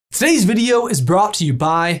Today's video is brought to you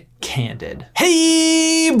by Candid.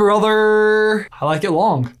 Hey, brother. I like it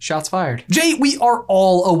long. Shots fired. Jay, we are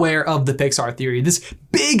all aware of the Pixar theory, this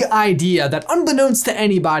big idea that unbeknownst to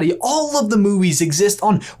anybody, all of the movies exist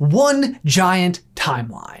on one giant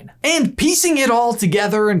timeline. And piecing it all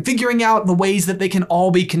together and figuring out the ways that they can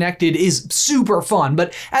all be connected is super fun.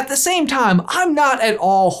 But at the same time, I'm not at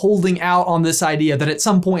all holding out on this idea that at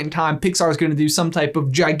some point in time, Pixar is going to do some type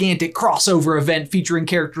of gigantic crossover event featuring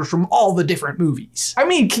characters from all the different movies. I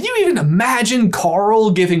mean, can you even imagine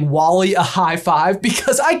Carl giving Wally a high five?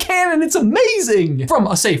 Because I can, and it's amazing. From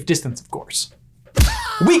a safe distance, of course.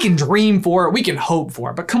 We can dream for it, we can hope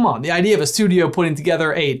for it, but come on, the idea of a studio putting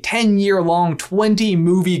together a 10-year-long,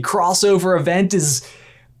 20-movie crossover event is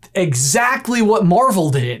exactly what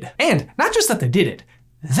Marvel did. And not just that they did it,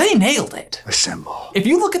 they nailed it. Assemble. If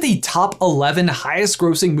you look at the top 11 highest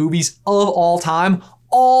grossing movies of all time,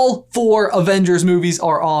 all 4 Avengers movies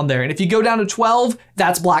are on there. And if you go down to 12,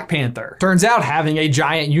 that's Black Panther. Turns out having a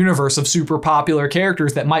giant universe of super popular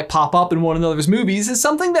characters that might pop up in one another's movies is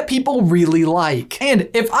something that people really like. And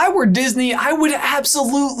if I were Disney, I would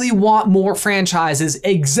absolutely want more franchises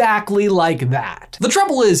exactly like that. The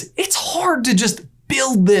trouble is, it's hard to just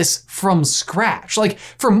build this from scratch. Like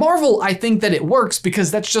for Marvel, I think that it works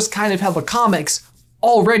because that's just kind of how the comics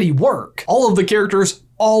already work. All of the characters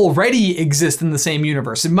already exist in the same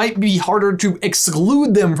universe. It might be harder to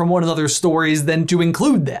exclude them from one another's stories than to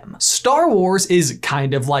include them. Star Wars is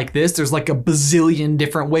kind of like this. There's like a bazillion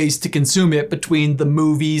different ways to consume it between the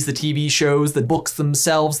movies, the TV shows, the books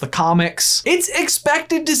themselves, the comics. It's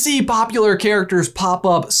expected to see popular characters pop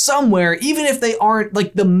up somewhere, even if they aren't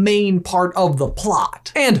like the main part of the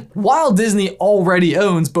plot. And while Disney already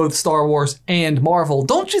owns both Star Wars and Marvel,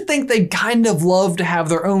 don't you think they'd kind of love to have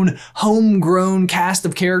their own homegrown cast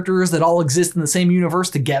of characters that all exist in the same universe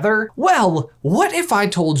together? Well, what if I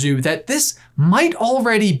told you that this might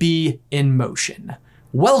already be in motion?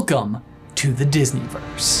 Welcome to the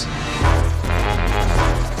Disneyverse.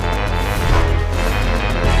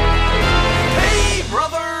 Hey,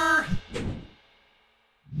 brother!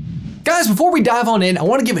 Guys, before we dive on in, I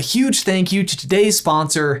want to give a huge thank you to today's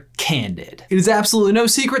sponsor, Candid. It is absolutely no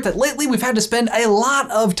secret that lately we've had to spend a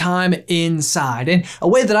lot of time inside, and a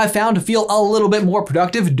way that I found to feel a little bit more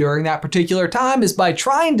productive during that particular time is by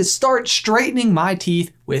trying to start straightening my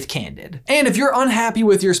teeth with Candid. And if you're unhappy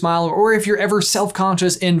with your smile or if you're ever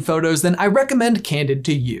self-conscious in photos, then I recommend Candid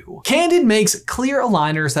to you. Candid makes clear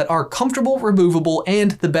aligners that are comfortable, removable,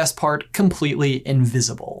 and the best part, completely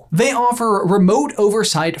invisible. They offer remote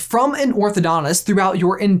oversight from an orthodontist throughout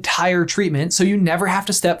your entire treatment, so you never have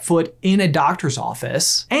to step foot in a doctor's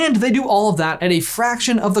office. And they do all of that at a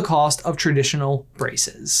fraction of the cost of traditional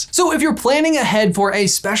braces. So if you're planning ahead for a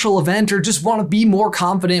special event or just want to be more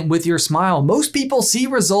confident with your smile, most people see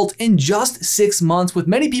result in just 6 months, with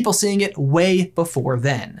many people seeing it way before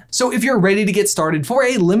then. So if you're ready to get started, for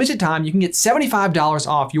a limited time, you can get $75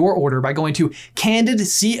 off your order by going to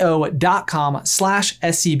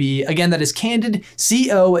candidco.com/SCB. Again, that is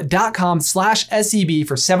candidco.com/SCB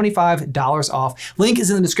for $75 off. Link is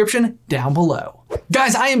in the description down below.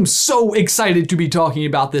 Guys, I am so excited to be talking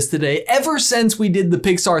about this today. Ever since we did the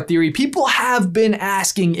Pixar theory, people have been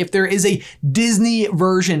asking if there is a Disney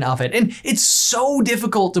version of it. And it's so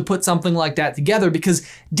difficult to put something like that together because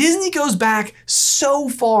Disney goes back so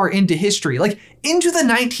far into history, like into the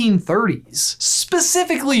 1930s.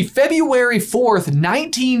 Specifically, February 4th,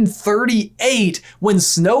 1938, when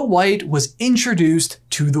Snow White was introduced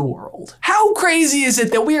to the world. How crazy is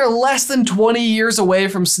it that we are less than 20 years away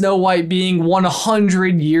from Snow White being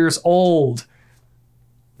 100 years old?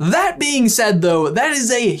 That being said though, that is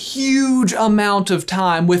a huge amount of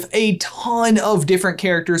time with a ton of different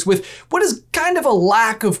characters with what is kind of a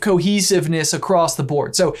lack of cohesiveness across the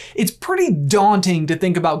board. So it's pretty daunting to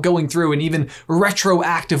think about going through and even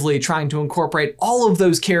retroactively trying to incorporate all of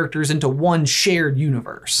those characters into one shared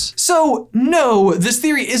universe. So no, this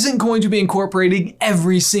theory isn't going to be incorporating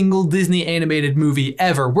every single Disney animated movie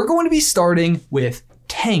ever. We're going to be starting with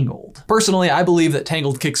Tangled. Personally, I believe that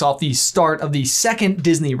Tangled kicks off the start of the second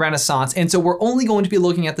Disney Renaissance, and so we're only going to be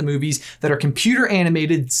looking at the movies that are computer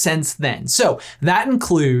animated since then. So that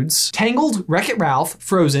includes Tangled, Wreck-It Ralph,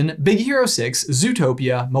 Frozen, Big Hero 6,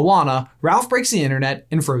 Zootopia, Moana, Ralph Breaks the Internet,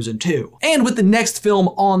 and Frozen 2. And with the next film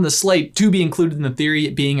on the slate to be included in the theory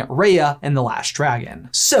being Raya and the Last Dragon.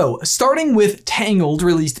 So starting with Tangled,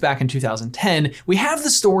 released back in 2010, we have the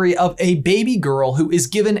story of a baby girl who is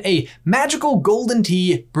given a magical golden tea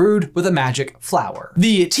tea brewed with a magic flower.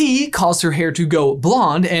 The tea caused her hair to go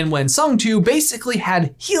blonde, and when sung to, basically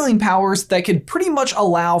had healing powers that could pretty much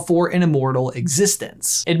allow for an immortal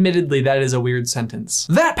existence. Admittedly, that is a weird sentence.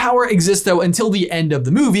 That power exists though until the end of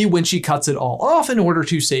the movie, when she cuts it all off in order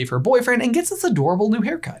to save her boyfriend and gets this adorable new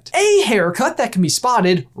haircut. A haircut that can be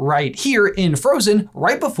spotted right here in Frozen,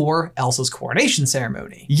 right before Elsa's coronation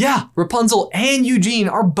ceremony. Yeah, Rapunzel and Eugene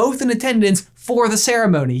are both in attendance for the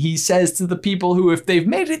ceremony. He says to the people who, if they've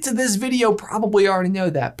made it to this video, probably already know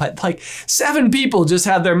that, but like 7 people just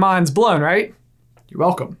had their minds blown, right? You're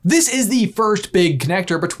welcome. This is the first big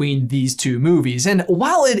connector between these two movies, and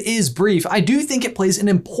while it is brief, I do think it plays an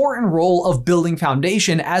important role of building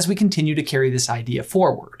foundation as we continue to carry this idea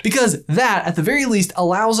forward. Because that, at the very least,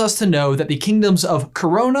 allows us to know that the kingdoms of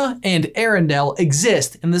Corona and Arendelle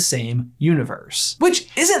exist in the same universe. Which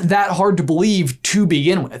isn't that hard to believe to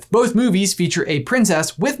begin with. Both movies feature a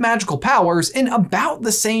princess with magical powers in about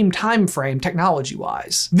the same time frame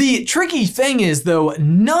technology-wise. The tricky thing is, though,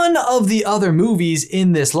 none of the other movies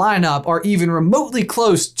in this lineup are even remotely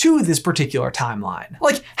close to this particular timeline.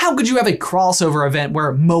 Like, how could you have a crossover event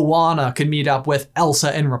where Moana could meet up with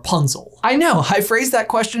Elsa and Rapunzel? I know, I phrased that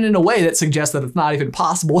question in a way that suggests that it's not even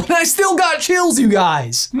possible, and I still got chills, you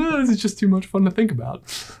guys! This is just too much fun to think about.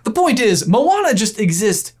 The point is, Moana just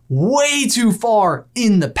exists way too far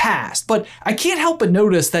in the past, but I can't help but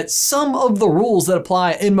notice that some of the rules that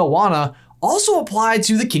apply in Moana also apply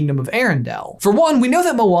to the Kingdom of Arendelle. For one, we know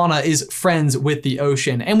that Moana is friends with the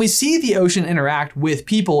ocean, and we see the ocean interact with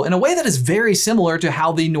people in a way that is very similar to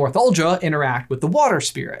how the Northuldra interact with the water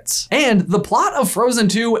spirits. And the plot of Frozen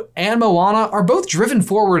 2 and Moana are both driven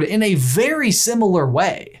forward in a very similar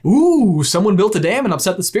way. Ooh, someone built a dam and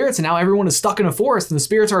upset the spirits, and now everyone is stuck in a forest and the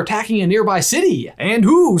spirits are attacking a nearby city. And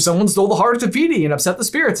ooh, someone stole the heart of Te Fiti and upset the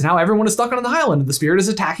spirits, and now everyone is stuck on the island and the spirit is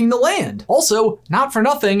attacking the land. Also, not for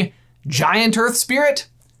nothing, Giant Earth Spirit?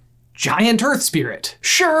 Giant Earth Spirit.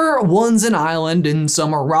 Sure, one's an island and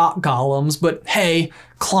some are rock golems, but hey,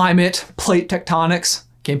 climate, plate tectonics.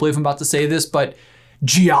 Can't believe I'm about to say this, but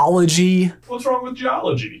geology. What's wrong with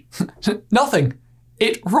geology? Nothing.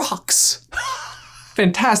 It rocks.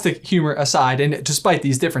 Fantastic humor aside, and despite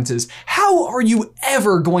these differences, how are you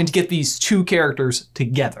ever going to get these two characters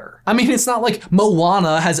together? I mean, it's not like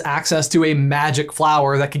Moana has access to a magic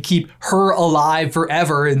flower that could keep her alive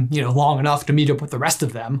forever and, long enough to meet up with the rest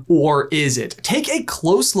of them. Or is it? Take a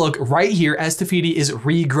close look right here as Te Fiti is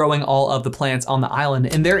regrowing all of the plants on the island,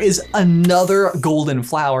 and there is another golden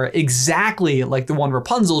flower exactly like the one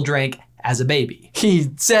Rapunzel drank as a baby.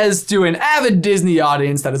 He says to an avid Disney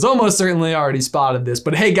audience that has almost certainly already spotted this,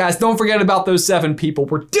 but hey guys, don't forget about those 7 people.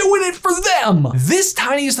 We're doing it for them! This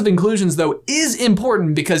tiniest of inclusions though is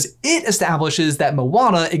important because it establishes that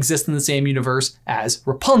Moana exists in the same universe as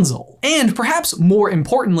Rapunzel. And perhaps more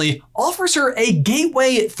importantly, offers her a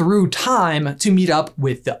gateway through time to meet up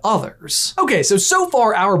with the others. Okay, so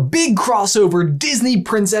far our big crossover Disney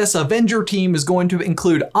Princess Avenger team is going to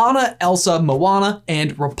include Anna, Elsa, Moana,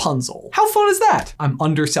 and Rapunzel. How fun is that? I'm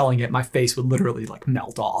underselling it. My face would literally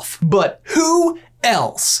melt off. But who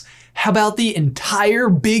else? How about the entire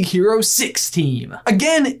Big Hero 6 team?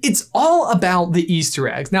 Again, it's all about the Easter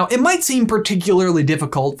eggs. Now, it might seem particularly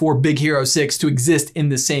difficult for Big Hero 6 to exist in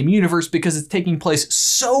the same universe because it's taking place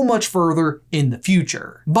so much further in the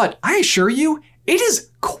future. But I assure you, it is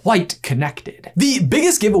quite connected. The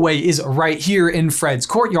biggest giveaway is right here in Fred's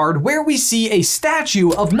courtyard, where we see a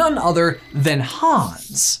statue of none other than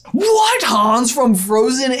Hans. What? Hans from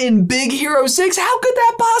Frozen in Big Hero 6? How could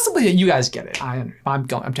that possibly? You guys get it. I'm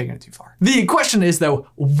taking it too far. The question is though,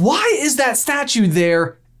 why is that statue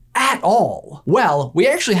there at all? Well, we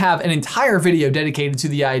actually have an entire video dedicated to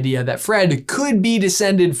the idea that Fred could be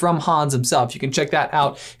descended from Hans himself. You can check that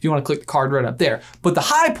out if you want to click the card right up there. But the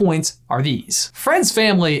high points are these. Fred's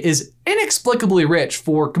family is inexplicably rich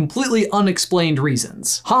for completely unexplained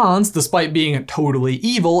reasons. Hans, despite being totally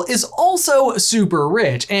evil, is also super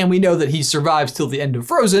rich, and we know that he survives till the end of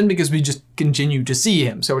Frozen because we just continue to see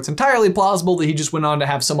him, so it's entirely plausible that he just went on to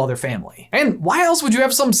have some other family. And why else would you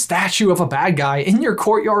have some statue of a bad guy in your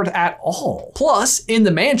courtyard at all? Plus, in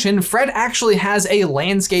the mansion, Fred actually has a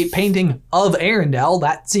landscape painting of Arendelle.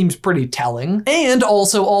 That seems pretty telling. And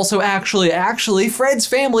also actually, Fred's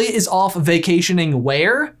family is off vacationing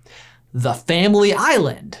where? the family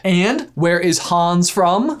island. And where is Hans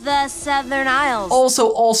from? The Southern Isles.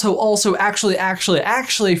 Also,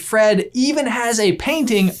 actually, Fred even has a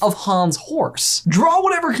painting of Hans' horse. Draw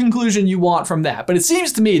whatever conclusion you want from that, but it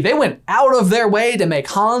seems to me they went out of their way to make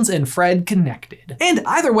Hans and Fred connected. And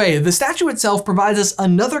either way, the statue itself provides us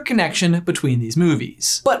another connection between these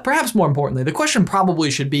movies. But perhaps more importantly, the question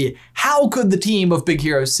probably should be, how could the team of Big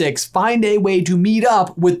Hero 6 find a way to meet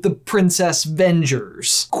up with the Princess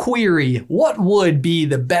Vengers? Query, what would be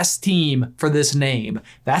the best team for this name?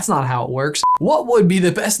 That's not how it works. What would be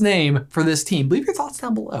the best name for this team? Leave your thoughts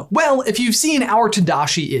down below. Well, if you've seen our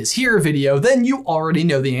Tadashi is Here video, then you already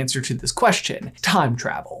know the answer to this question. Time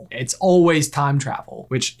travel. It's always time travel,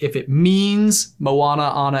 which if it means Moana,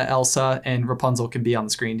 Anna, Elsa, and Rapunzel can be on the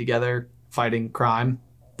screen together fighting crime,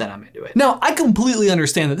 then I'm into it. Now, I completely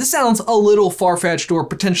understand that this sounds a little far-fetched or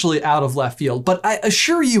potentially out of left field, but I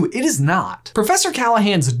assure you it is not. Professor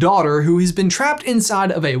Callahan's daughter, who has been trapped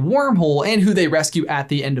inside of a wormhole and who they rescue at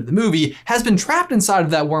the end of the movie, has been trapped inside of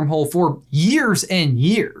that wormhole for years and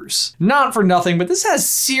years. Not for nothing, but this has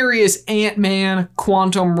serious Ant-Man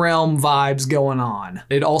quantum realm vibes going on.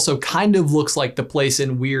 It also kind of looks like the place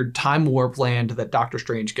in weird time warp land that Doctor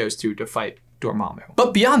Strange goes to fight Dormammu.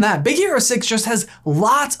 But beyond that, Big Hero 6 just has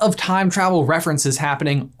lots of time travel references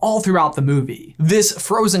happening all throughout the movie. This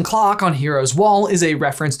frozen clock on Hero's wall is a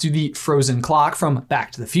reference to the frozen clock from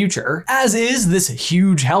Back to the Future, as is this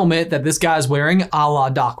huge helmet that this guy's wearing a la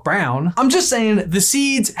Doc Brown. I'm just saying the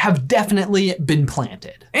seeds have definitely been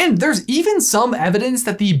planted. And there's even some evidence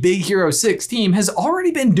that the Big Hero 6 team has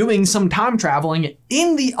already been doing some time traveling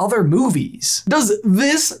in the other movies. Does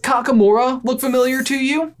this Kakamura look familiar to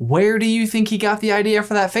you? Where do you think he got the idea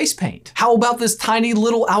for that face paint? How about this tiny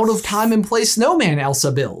little out of time and place snowman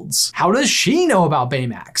Elsa builds? How does she know about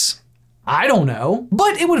Baymax? I don't know,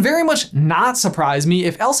 but it would very much not surprise me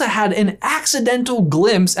if Elsa had an accidental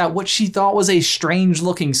glimpse at what she thought was a strange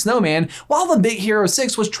looking snowman while the Big Hero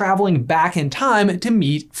 6 was traveling back in time to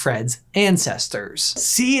meet Fred's ancestors.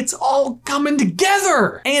 See, it's all coming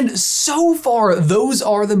together. And so far, those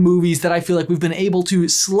are the movies that I feel like we've been able to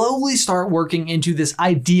slowly start working into this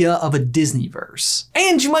idea of a Disneyverse.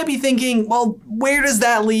 And you might be thinking, well, where does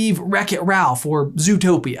that leave Wreck-It Ralph or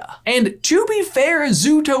Zootopia? And to be fair,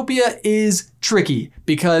 Zootopia is tricky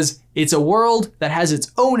because it's a world that has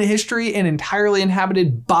its own history and entirely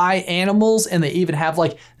inhabited by animals, and they even have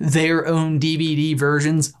like their own DVD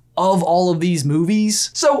versions of all of these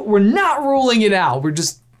movies. So we're not ruling it out, we're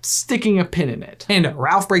just sticking a pin in it. And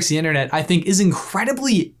Ralph Breaks the Internet, I think, is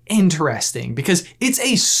incredibly interesting because it's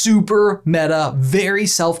a super meta, very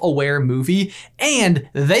self-aware movie, and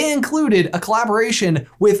they included a collaboration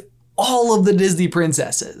with all of the Disney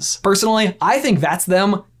princesses. Personally, I think that's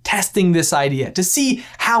them testing this idea to see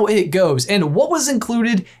how it goes. And what was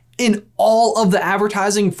included in all of the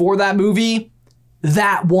advertising for that movie?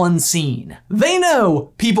 That one scene. They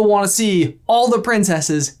know people want to see all the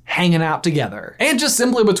princesses hanging out together. And just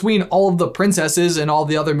simply between all of the princesses and all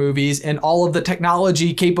the other movies and all of the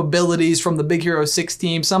technology capabilities from the Big Hero 6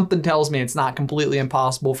 team, something tells me it's not completely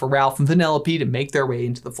impossible for Ralph and Vanellope to make their way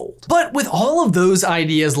into the fold. But with all of those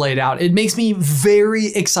ideas laid out, it makes me very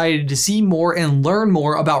excited to see more and learn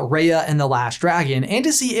more about Raya and the Last Dragon, and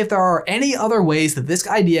to see if there are any other ways that this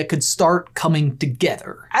idea could start coming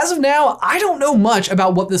together. As of now, I don't know much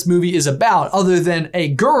about what this movie is about other than a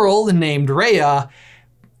girl named Raya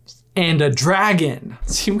and a dragon.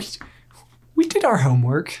 See, we did our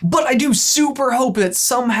homework. But I do super hope that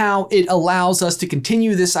somehow it allows us to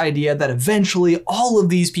continue this idea that eventually all of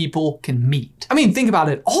these people can meet. I mean, think about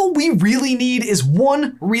it. All we really need is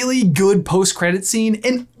one really good post-credit scene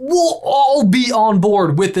and we'll all be on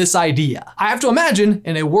board with this idea. I have to imagine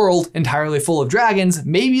in a world entirely full of dragons,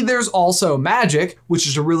 maybe there's also magic, which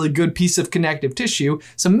is a really good piece of connective tissue.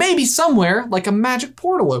 So maybe somewhere like a magic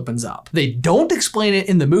portal opens up. They don't explain it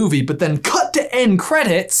in the movie, but then cut to end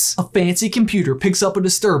credits, a fancy computer picks up a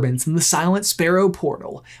disturbance in the Silent Sparrow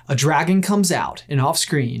portal. A dragon comes out and off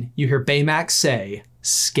screen, you hear Baymax say,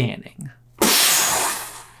 "Scanning."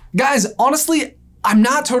 Guys, honestly, I'm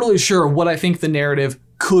not totally sure what I think the narrative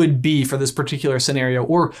could be for this particular scenario,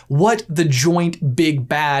 or what the joint big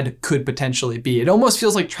bad could potentially be. It almost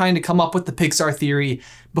feels like trying to come up with the Pixar theory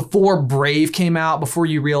before Brave came out, before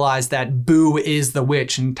you realized that Boo is the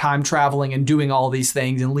witch and time traveling and doing all these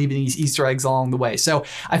things and leaving these Easter eggs along the way. So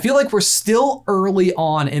I feel like we're still early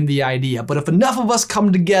on in the idea, but if enough of us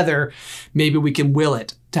come together, maybe we can will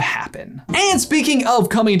it to happen. And speaking of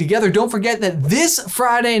coming together, don't forget that this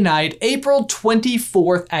Friday night, April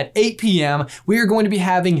 24th at 8 p.m., we are going to be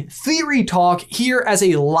having Theory Talk here as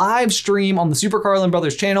a live stream on the Super Carlin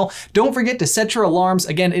Brothers channel. Don't forget to set your alarms.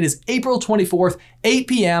 Again, it is April 24th, 8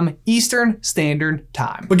 p.m. Eastern Standard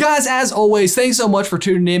Time. But guys, as always, thanks so much for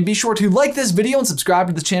tuning in. Be sure to like this video and subscribe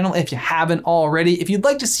to the channel if you haven't already. If you'd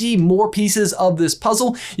like to see more pieces of this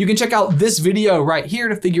puzzle, you can check out this video right here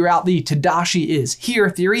to figure out the Tadashi is here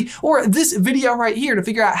theory, or this video right here to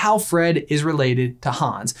figure out how Fred is related to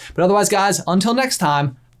Hans. But otherwise, guys, until next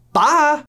time, bye!